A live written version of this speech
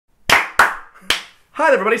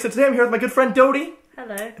Hi everybody, so today I'm here with my good friend Dodie.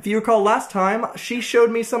 Hello. If you recall last time, she showed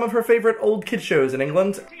me some of her favourite old kid shows in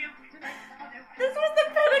England. This was the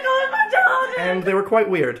pinnacle of my childhood! And they were quite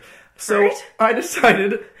weird. So Right. I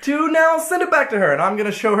decided to now send it back to her, and I'm going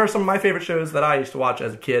to show her some of my favourite shows that I used to watch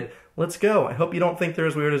as a kid. Let's go. I hope you don't think they're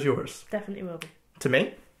as weird as yours. Definitely will be. To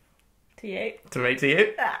me? To you. To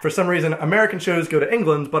you. Ah. For some reason, American shows go to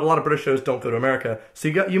England, but a lot of British shows don't go to America. So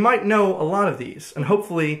you might know a lot of these, and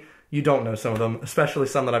hopefully you don't know some of them, especially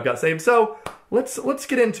some that I've got saved. So let's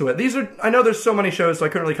get into it. These are, I know there's so many shows, so I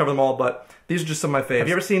couldn't really cover them all, but these are just some of my favorites. Have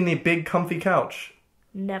you ever seen The Big Comfy Couch?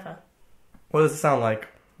 Never. What does it sound like?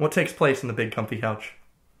 What takes place in The Big Comfy Couch?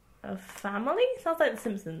 A family? Sounds like The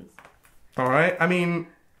Simpsons. Alright, I mean,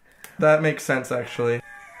 that makes sense actually.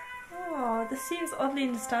 Oh, this seems oddly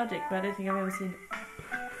nostalgic, but I don't think I've ever seen it.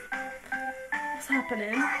 What's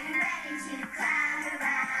happening?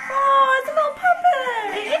 Oh, it's a little puppet!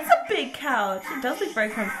 It's a big couch. It does look very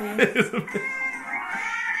comfy.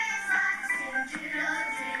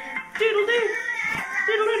 Doodle-doo!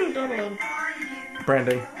 Doodle-doodle doodle.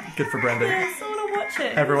 Branding. Good for branding. Yes, I want to watch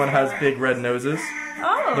it. Everyone has big red noses.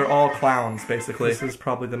 Oh. They're all clowns, basically. This is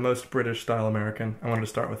probably the most British style American. I wanted to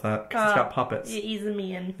start with that, because it's got puppets. You're easing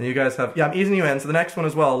me in. And you guys have, yeah, I'm easing you in. So the next one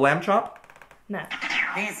as well, Lamb Chop. No.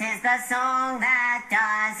 This is the song that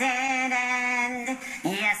doesn't end.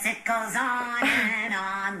 Yes, it goes on and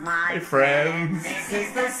on, my friends. This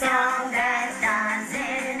is the song that doesn't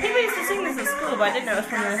end. People used to sing this at school, but I didn't know it was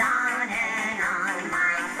from the... On and on,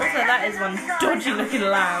 my Also, that is one dodgy looking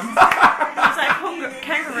lamb. It's like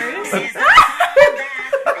kangaroos.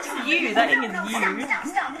 That's you, that thing is you.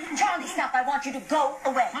 Stop. Charlie, stop. I want you to go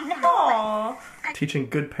away. Aww. Teaching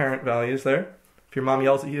good parent values there. If your mom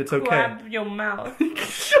yells at you, it's okay. Grab your mouth.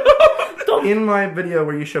 In my video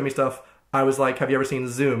where you show me stuff, I was like, have you ever seen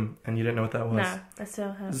Zoom? And you didn't know what that was. No, I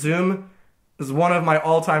still have. Zoom is one of my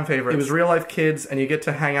all-time favorites. It was real life kids, and you get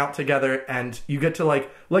to hang out together, and you get to like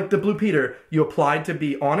the Blue Peter, you applied to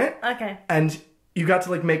be on it. Okay. And you got to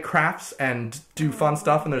like make crafts and do fun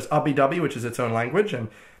stuff, and there's Ubby Dubby, which is its own language,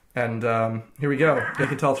 and here we go. You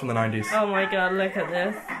can tell it's from the 90s. Oh my god, look at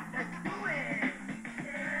this.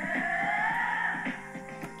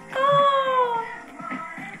 Oh!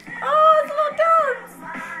 Oh, it's a little dance!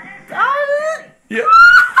 Oh, Yeah.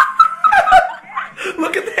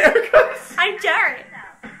 Look at the haircuts. I'm Jared.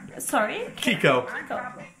 Sorry? Kiko.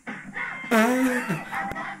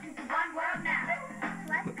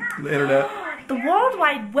 The internet. The World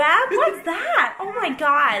Wide Web? What's that? Oh my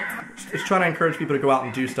god. It's trying to encourage people to go out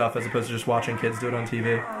and do stuff as opposed to just watching kids do it on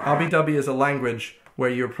TV. Ubby Dubby is a language where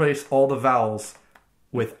you replace all the vowels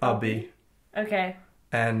with ubby. Okay.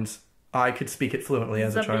 And I could speak it fluently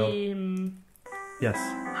as a child. Yes.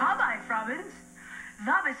 Hi, Province.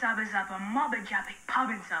 Zabby sabby zappa, mobby jappy,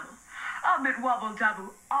 pobbin sabble. Ubbit wobble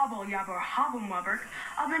dabble, obble yabber, hobble mubber,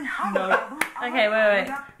 ubbin hobble No. dabble. Okay, wait.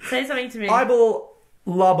 Say something to me. Ibel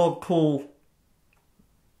lobble cool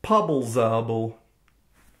pubble zubble.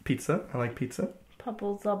 Pizza. I like pizza.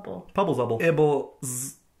 Pubble zubble. Pubble zubble. Ibble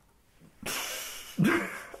z...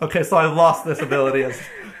 Okay, so I've lost this ability.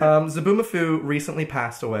 Zaboomafoo recently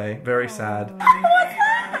passed away. Very sad. What's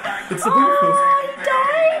that? It's Zaboomafoo. Oh, he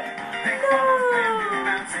died? No.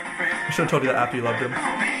 I should have told you that after you loved him.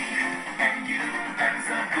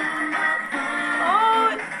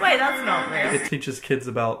 Oh, wait, that's not real. It teaches kids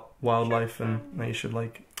about wildlife and that you should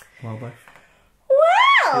like wildlife.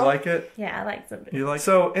 Well. You like it? Yeah, I like somebody. You like?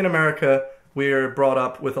 So in America, we're brought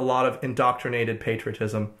up with a lot of indoctrinated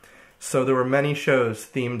patriotism. So there were many shows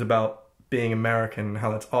themed about being American and how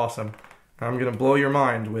that's awesome. I'm gonna blow your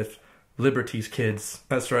mind with Liberty's Kids.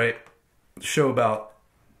 That's right. Show about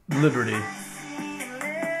liberty.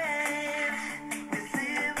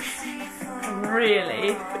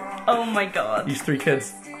 Really? Oh my god. These three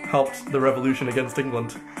kids helped the revolution against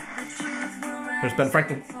England. There's Ben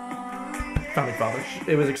Franklin, founding father.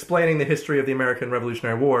 It was explaining the history of the American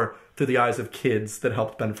Revolutionary War through the eyes of kids that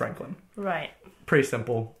helped Ben Franklin. Right. Pretty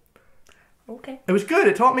simple. Okay. It was good.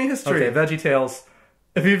 It taught me history. Okay, VeggieTales.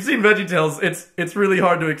 If you've seen VeggieTales, it's really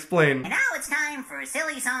hard to explain. And now it's time for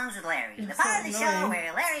Silly Songs with Larry. The part of the show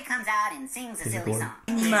where Larry comes out and sings a silly song.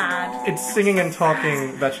 Mad. It's singing and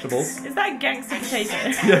talking vegetables. Is that gangster potato?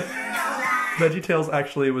 Yeah. VeggieTales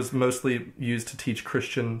actually was mostly used to teach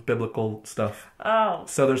Christian biblical stuff. Oh.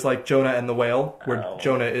 So there's like Jonah and the Whale, where Oh.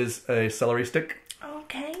 Jonah is a celery stick.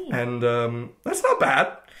 Okay. And that's not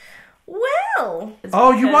bad. Well.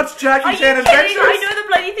 Oh, you watched Jackie Are you Chan kidding? Adventures? I know the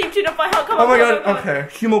bloody theme tune off by heart. Come on. Oh my come on, god, come on.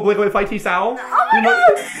 okay. Humo Gliggly Fighty Sow. Oh my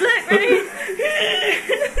god! Look, ready?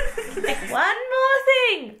 One more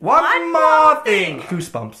thing. One more thing.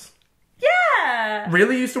 Goosebumps. Yeah.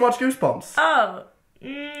 Really used to watch Goosebumps. Oh.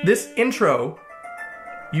 This intro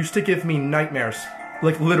used to give me nightmares.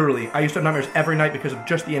 Like, literally. I used to have nightmares every night because of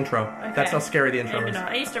just the intro. Okay. That's how scary the intro Maybe is.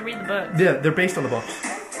 not. I used to read the books. Yeah, they're based on the books.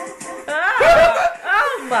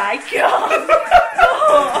 Oh my god!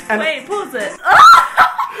 Oh. And- Wait, pause it.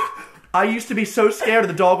 I used to be so scared of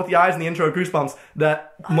the dog with the eyes in the intro of Goosebumps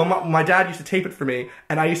that my dad used to tape it for me,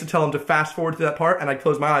 and I used to tell him to fast forward to that part, and I'd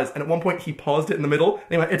close my eyes. And at one point, he paused it in the middle, and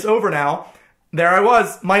he went, "It's over now." There I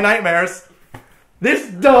was, my nightmares. This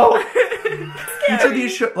dog. Each of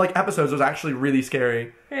these episodes was actually really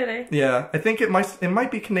scary. Really? Yeah, I think it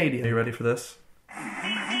might be Canadian. Are you ready for this? Oh,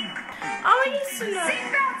 I used to know.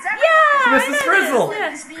 Seatbelts, Yeah, Mrs. I know Frizzle. this, yeah.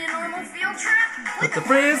 This be a normal field trip. With the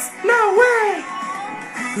phrase, "No way!"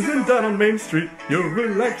 Then down on Main Street, you're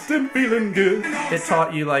relaxed and feeling good. It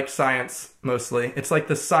taught you, like, science, mostly. It's like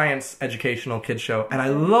the science educational kid show, and I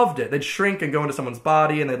loved it. They'd shrink and go into someone's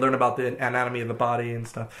body, and they'd learn about the anatomy of the body and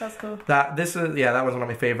stuff. That's cool. That was one of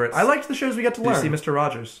my favorites. I liked the shows we got to learn. Did you see Mr.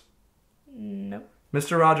 Rogers? Nope.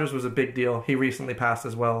 Mr. Rogers was a big deal. He recently passed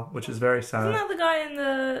as well, which is very sad. Isn't that the guy in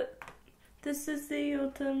the... This is the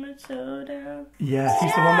ultimate showdown? Yes,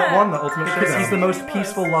 he's the one that won the ultimate showdown. He's the most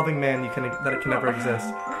peaceful, loving man that it can ever exist.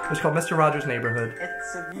 It was called Mr. Rogers' Neighborhood.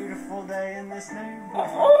 It's a beautiful day in this neighborhood.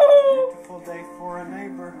 Oh! Beautiful day for a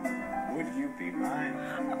neighbor. Would you be mine?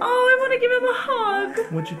 Oh, I want to give him a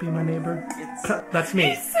hug. Would you be my neighbor? It's That's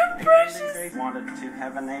me. He's so precious. they wanted to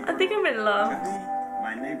have a neighbor. I think I'm in To love. be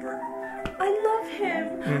my neighbor. I love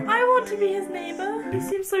him. I want to be his neighbor. He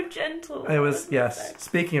seems so gentle. It was, yes.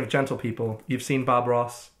 Speaking of gentle people, you've seen Bob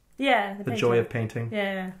Ross, Yeah. The Joy of Painting?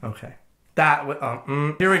 Yeah. Okay. That,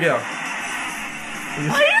 here we go. I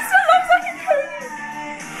used to love Zack and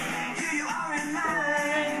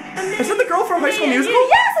Cody. Is that the girl from High School Musical?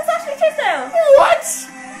 Yes, it's Ashley Tisdale. What?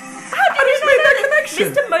 How did I just made that connection.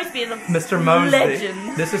 Mr. Mosby is a Mr. Mosby.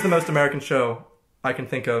 legend. This is the most American show I can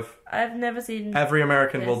think of. I've never seen. Every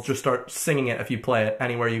American will Yes. just start singing it if you play it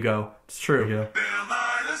anywhere you go. It's true. Yeah.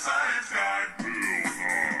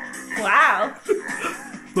 Wow.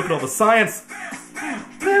 Look at all the science.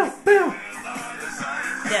 Bill, Bill.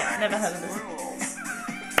 Yeah, never heard of this.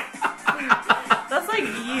 That's like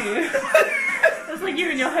you. That's like you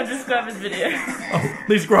in your 100 Scrubbers video. Oh,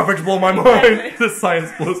 these graphics blow my mind. This science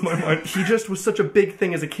blows my mind. He just was such a big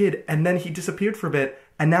thing as a kid, and then he disappeared for a bit,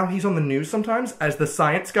 and now he's on the news sometimes as the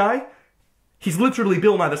science guy. He's literally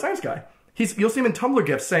Bill Nye the Science Guy. You'll see him in Tumblr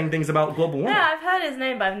gifs saying things about global warming. Yeah, I've heard his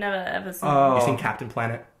name, but I've never ever seen Oh. You've seen Captain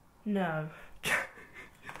Planet? No.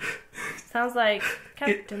 Sounds like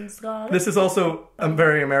Captain Scarlet. This is also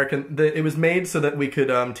very American. It was made so that we could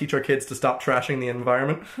teach our kids to stop trashing the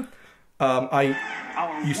environment. I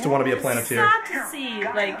used to want to be a It's Planeteer. sad to see,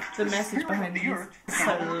 like, the message behind this. It's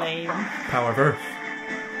so lame. Power of Earth.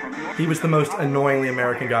 He was the most annoyingly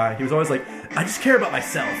American guy. He was always like, I just care about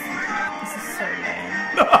myself. This is so lame.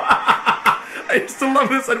 I used to love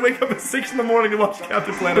this. I'd wake up at 6 in the morning to watch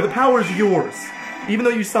Captain Planet. But the power's yours. Even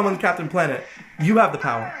though you summoned Captain Planet, you have the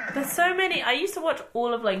power. There's so many. I used to watch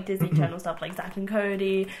all of, like, Disney Channel stuff, like Zack and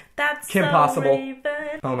Cody. That's Kim so Possible.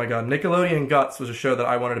 Raven. Oh my god, Nickelodeon Guts was a show that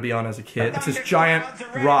I wanted to be on as a kid. It's this giant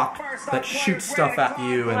rock that shoots stuff at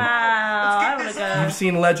you. And Wow, I want to go. you've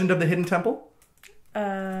seen Legend of the Hidden Temple?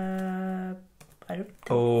 I don't.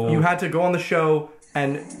 Oh. You had to go on the show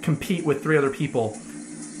and compete with 3 other people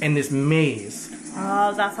in this maze.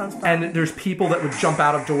 Oh, that sounds fun. And there's people that would jump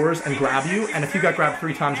out of doors and grab you, and if you got grabbed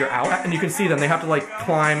 3 times, you're out. And you can see them. They have to, like,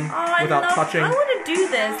 climb without touching. I want to do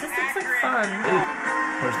this. This looks like fun.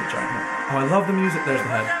 Where's the giant head? Oh, I love the music. There's the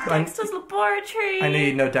head. Dexter's Laboratory. I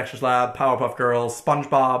need no Dexter's Lab, Powerpuff Girls,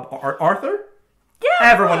 SpongeBob, Arthur? Yeah,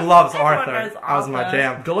 Everyone loves Everyone Arthur. knows That was my Arthur.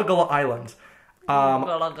 jam. Gullah Gullah Island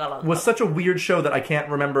Gullah, gullah, was such a weird show that I can't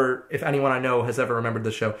remember if anyone I know has ever remembered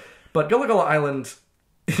this show. But Gullah Gullah Island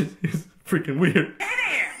is freaking weird.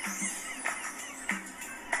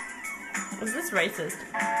 Was this racist?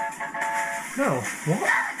 No. What?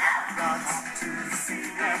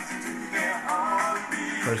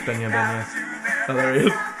 Where's Benya Benya? Oh, there he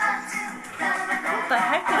is. What the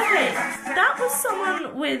heck? Okay, that was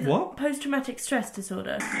someone with What? post-traumatic stress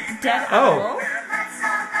disorder. Dead Oh. animal.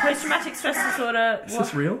 Post-traumatic stress disorder. Is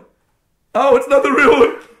this real? Oh, it's not the real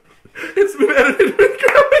one. It's been edited with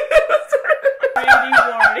Really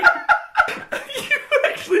worried. You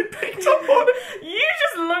actually picked up on it. You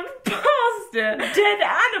just looked past it. Dead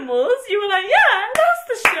animals. You were like, yeah,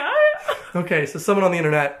 that's the show. Okay, so someone on the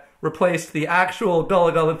internet replaced the actual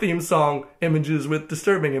Gullah Gullah theme song images with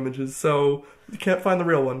disturbing images, so you can't find the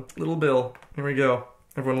real one. Little Bill. Here we go.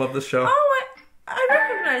 Everyone loved this show. Oh, I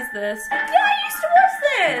recognize this. Yeah, I used to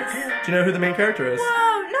watch this. Do you know who the main character is?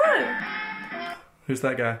 Whoa, no. Who's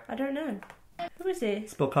that guy? I don't know. Who is he?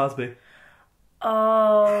 It's Bill Cosby.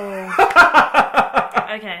 Oh.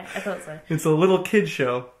 Okay, I thought so. It's a little kid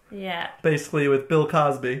show, Yeah. basically, with Bill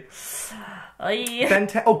Cosby. Oy.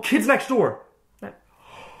 Kids Next Door. No.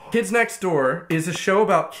 Kids Next Door is a show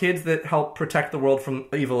about kids that help protect the world from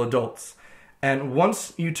evil adults. And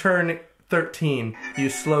once you turn 13, you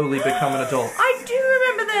slowly become an adult. I do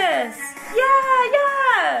remember this. Yeah.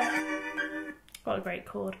 What a great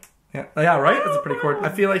chord. Yeah, right? That's a pretty chord. I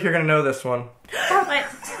feel like you're gonna know this one. Wait.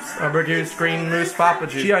 Rubber Goose, Green Moose, Papa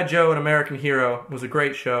Juice. G.I. Joe, An American Hero was a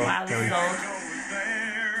great show. Wow, this is old.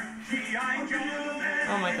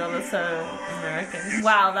 Oh my god, that's so American.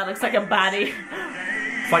 Wow, that looks like a baddie.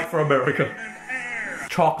 Fight for America.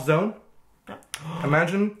 Chalk Zone.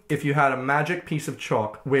 Imagine if you had a magic piece of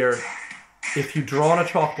chalk where if you draw on a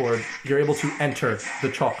chalkboard, you're able to enter the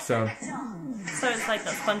chalk zone. So it's like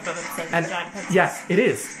that SpongeBob episode with And giant pencils. yes, it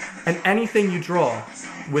is. And anything you draw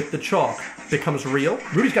with the chalk becomes real.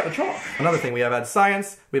 Rudy's got the chalk. Another thing, we have had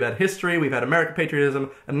science, we've had history, we've had American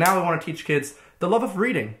patriotism, and now we want to teach kids the love of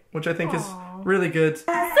reading, which I think is really good. Sing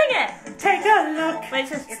it! Take a look. Wait,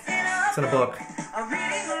 just... It's in a book.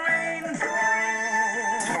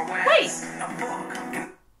 Wait!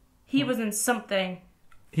 He was in something.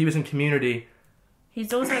 He was in Community.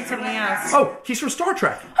 He's also in something else. Oh, he's from Star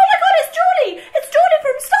Trek. Oh my god, it's Geordie! It's Geordie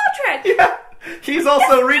from Star Trek! Yeah, he's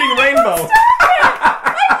also reading Rainbow. Star Trek!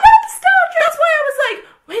 I love Star Trek! That's why I was like,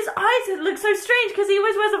 well, his eyes look so strange because he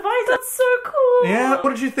always wears a visor. That's so cool. Yeah,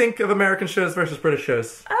 what did you think of American shows versus British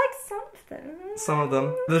shows? I like some of them. Some of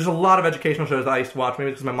them. There's a lot of educational shows that I used to watch,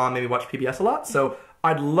 maybe because my mom made me watch PBS a lot, so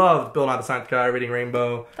I loved Bill Nye the Science Guy, Reading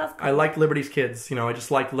Rainbow. That's cool. I liked Liberty's Kids, you know, I just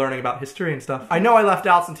liked learning about history and stuff. I know I left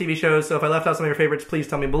out some TV shows, so if I left out some of your favorites, please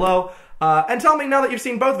tell me below. And tell me, now that you've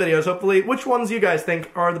seen both videos, hopefully, which ones you guys think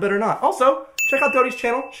are the better or not. Also, check out Dodie's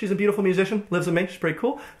channel. She's a beautiful musician, lives with me, she's pretty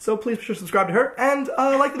cool. So please be sure to subscribe to her, and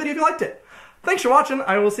like the video if you liked it. Thanks for watching,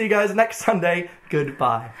 I will see you guys next Sunday.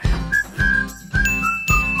 Goodbye.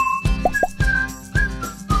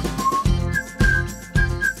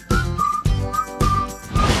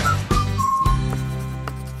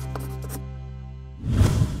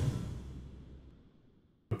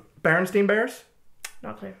 Berenstain Bears?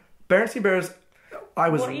 Not clear. Berenstain Bears, I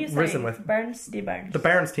was What are you saying? risen with. Bernstein Bears. The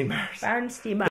Berenstain Bears. Bernstein Bears.